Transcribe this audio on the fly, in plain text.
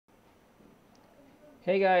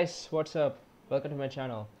Hey guys, what's up? Welcome to my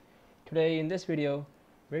channel. Today in this video,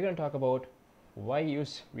 we're going to talk about why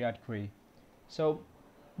use React Query. So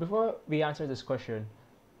before we answer this question,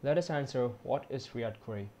 let us answer what is React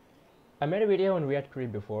Query. I made a video on React Query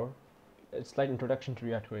before. It's like introduction to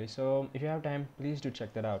React Query. So if you have time, please do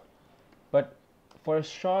check that out. But for a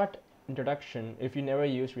short introduction, if you never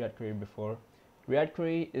used React Query before, React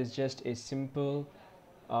Query is just a simple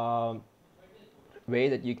um, way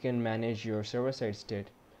that you can manage your server-side state.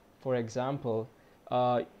 For example,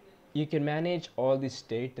 uh, you can manage all the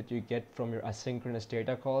state that you get from your asynchronous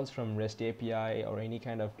data calls from REST API or any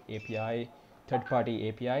kind of API, third-party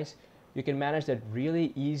APIs. You can manage that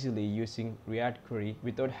really easily using React Query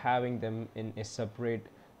without having them in a separate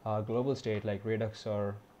global state like Redux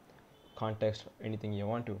or context or anything you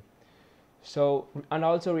want to. So, and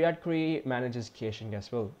also React Query manages caching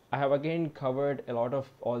as well. I have again covered a lot of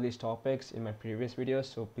all these topics in my previous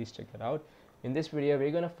videos, so please check that out. In this video, we're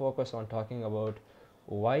going to focus on talking about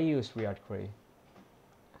why use React Query.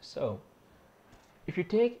 So, if you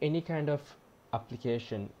take any kind of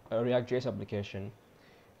application, a React.js application,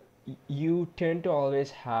 you tend to always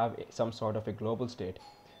have some sort of a global state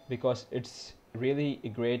because it's really a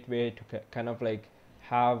great way to kind of like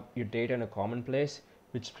have your data in a common place,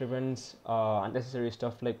 which prevents unnecessary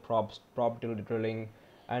stuff like prop drilling,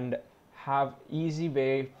 and have easy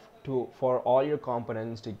way for all your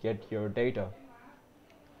components to get your data.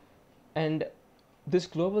 And this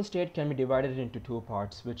global state can be divided into two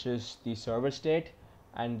parts, which is the server state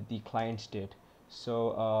and the client state.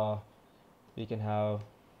 So we can have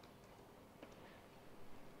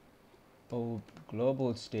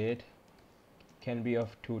global state can be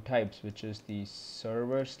of two types, which is the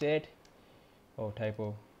server state,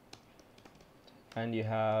 typo, and you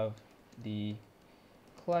have the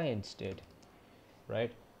client state,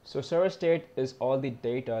 right? So server state is all the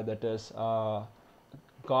data that is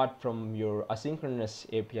got from your asynchronous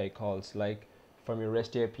API calls, like from your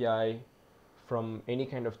REST API, from any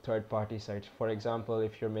kind of third-party site. For example,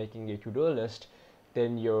 if you're making a to-do list,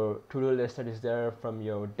 then your to-do list that is there from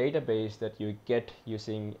your database that you get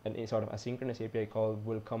using any sort of asynchronous API call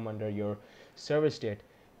will come under your server state.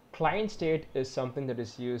 Client state is something that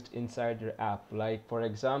is used inside your app, like for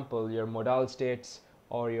example your modal states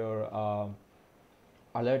or your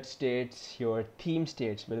alert states, your theme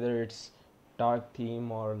states, whether it's dark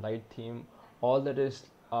theme or light theme, all that is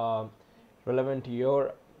relevant to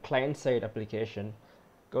your client-side application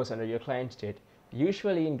goes under your client state.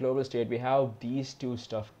 Usually in global state, we have these two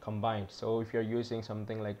stuff combined. So if you're using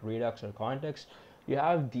something like Redux or context, you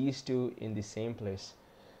have these two in the same place.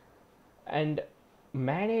 And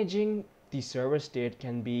managing the server state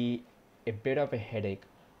can be a bit of a headache.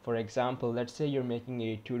 For example, let's say you're making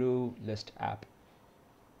a to-do list app.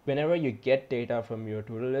 Whenever you get data from your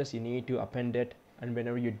to-do list, you need to append it, and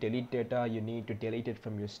whenever you delete data, you need to delete it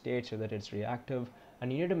from your state so that it's reactive,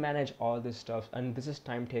 and you need to manage all this stuff, and this is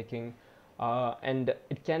time taking, and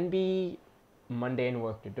it can be mundane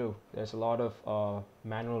work to do. There's a lot of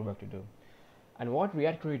manual work to do, and what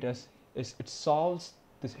React Query does is it solves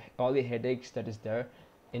all the headaches that is there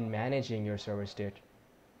in managing your server state.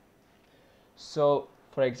 So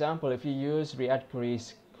for example, if you use React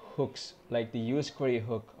Query's hooks, like the use query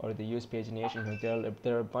hook or the use pagination hook,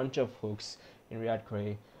 there are a bunch of hooks in React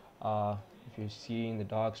Query. If you see in the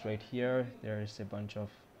docs right here, there's a bunch of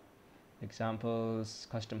examples,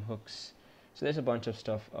 custom hooks. So there's a bunch of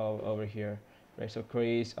stuff over here, right? So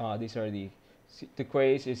queries, these are the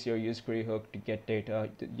queries is your use query hook to get data.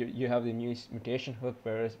 You have the new mutation hook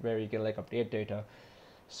where you can like update data.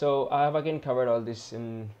 So I have again covered all this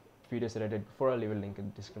in videos that I did before. I'll leave a link in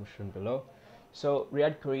the description below. So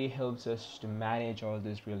React Query helps us to manage all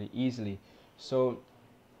this really easily. So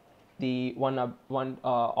the one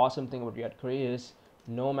awesome thing about React Query is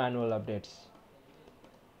no manual updates.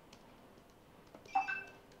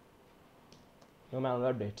 No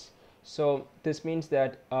manual updates. So this means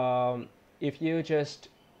that if you just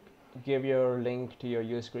give your link to your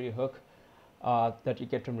use query hook that you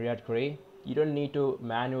get from React Query, you don't need to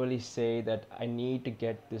manually say that I need to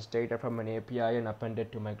get this data from an API and append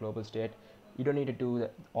it to my global state. You don't need to do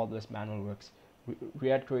all those manual works.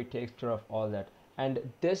 React Query takes care of all that, and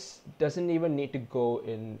this doesn't even need to go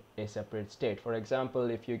in a separate state. For example,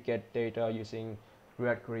 if you get data using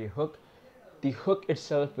React Query hook, the hook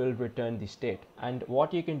itself will return the state, and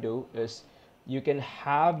what you can do is you can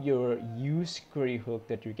have your use query hook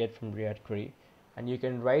that you get from React Query, and you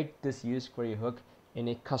can write this use query hook in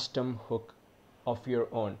a custom hook of your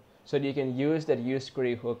own. So you can use that use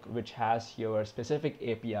query hook which has your specific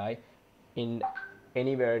API in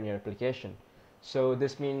anywhere in your application. So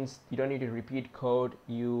this means you don't need to repeat code.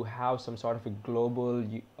 You have some sort of a global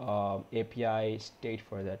API state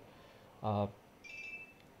for that. Uh,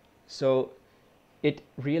 so it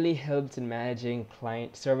really helps in managing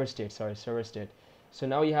client server state. So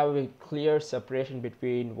now you have a clear separation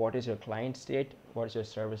between what is your client state, what is your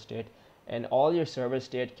server state, and all your server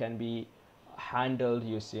state can be handled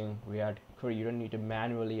using React Query. You don't need to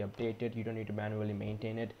manually update it, you don't need to manually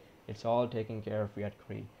maintain it. It's all taken care of React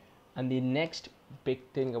Query. And the next big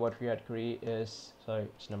thing about React Query is, sorry,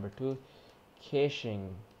 it's number 2,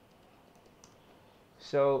 caching.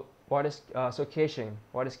 So what is caching?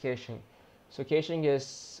 What is caching? So caching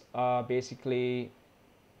is basically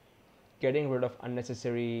getting rid of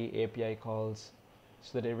unnecessary API calls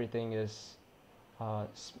so that everything is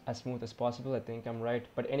as smooth as possible. I think I'm right.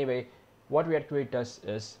 But anyway, what React Query does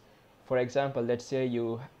is, for example, let's say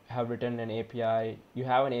you have written an API, you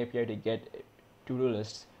have an API to get to-do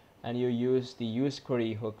lists, and you use the use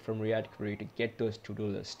query hook from React Query to get those to-do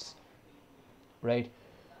lists, right?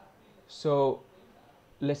 So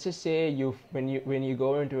let's just say when you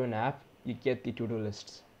go into an app, you get the to-do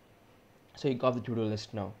lists. So you got the to-do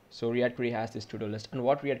list now. So React Query has this to-do list, and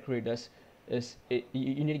what React Query does is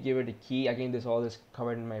you need to give it a key. Again, this all is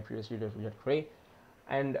covered in my previous video of React Query.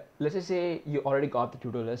 And let's just say you already got the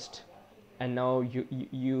to-do list, and now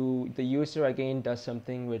the user again does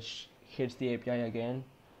something which hits the API again,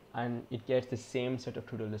 and it gets the same set of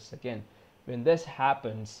to-do lists again. When this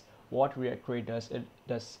happens, what React Query does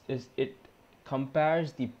is it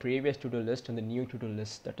compares the previous to-do list and the new to-do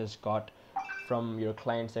list that is got from your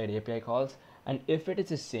client-side API calls, and if it is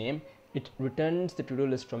the same, it returns the to-do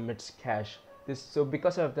list from its cache. So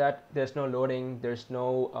because of that, there's no loading, there's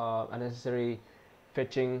no unnecessary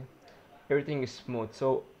fetching, everything is smooth.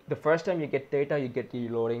 So the first time you get data, you get the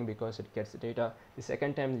loading because it gets the data. The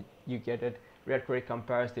second time you get it, React Query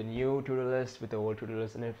compares the new to-do list with the old to-do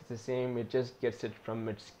list, and if it's the same, it just gets it from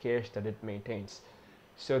its cache that it maintains.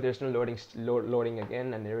 So there's no loading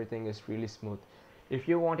again, and everything is really smooth. If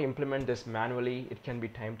you want to implement this manually, it can be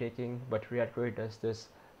time taking, but React Query does this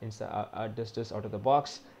out of the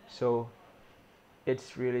box. So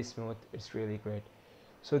it's really smooth, it's really great.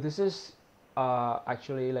 So this is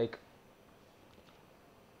actually like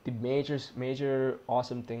the major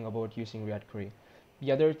awesome thing about using React Query.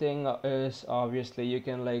 The other thing is obviously you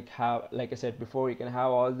can have, like I said before, you can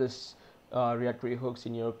have all this React Query hooks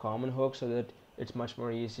in your common hook, so that it's much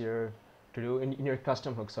more easier to do in your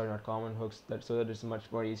custom hooks, sorry, not common hooks, so that it's much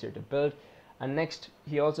more easier to build. And next,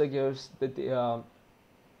 he also gives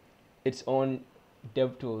its own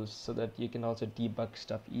dev tools so that you can also debug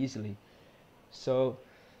stuff easily. So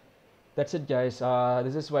that's it, guys.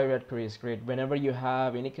 This is why React Query is great. Whenever you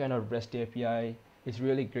have any kind of REST API, it's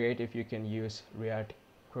really great if you can use React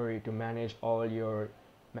Query to manage all your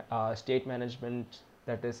state management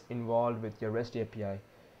that is involved with your REST API.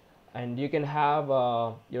 And you can have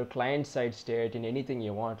your client-side state in anything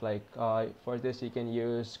you want. Like for this, you can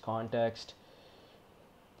use context,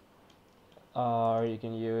 or you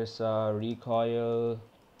can use recoil,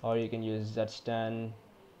 or you can use zstan.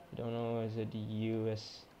 I don't know, is it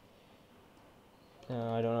US?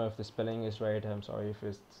 I don't know if the spelling is right. I'm sorry if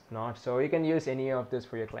it's not. So you can use any of this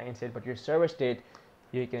for your client state, but your server state,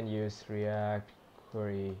 you can use React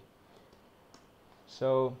Query.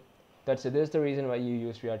 So that's it. This is the reason why you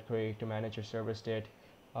use React Query to manage your server state.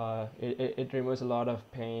 It removes a lot of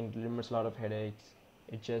pain, removes a lot of headaches.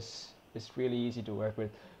 It's really easy to work with.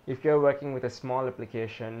 If you're working with a small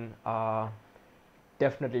application,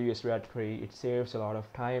 definitely use React Query. It saves a lot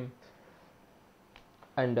of time.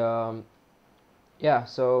 And yeah,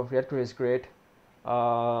 so React Query is great.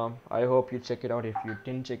 I hope you check it out if you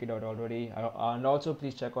didn't check it out already. And also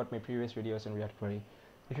please check out my previous videos on React Query.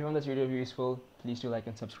 If you found this video useful, please do like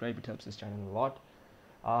and subscribe. It helps this channel a lot.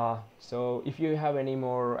 So if you have any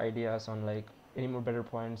more ideas on any more better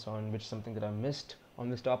points on something that I missed on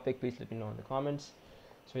this topic, please let me know in the comments.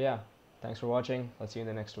 So yeah, thanks for watching. I'll see you in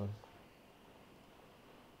the next one.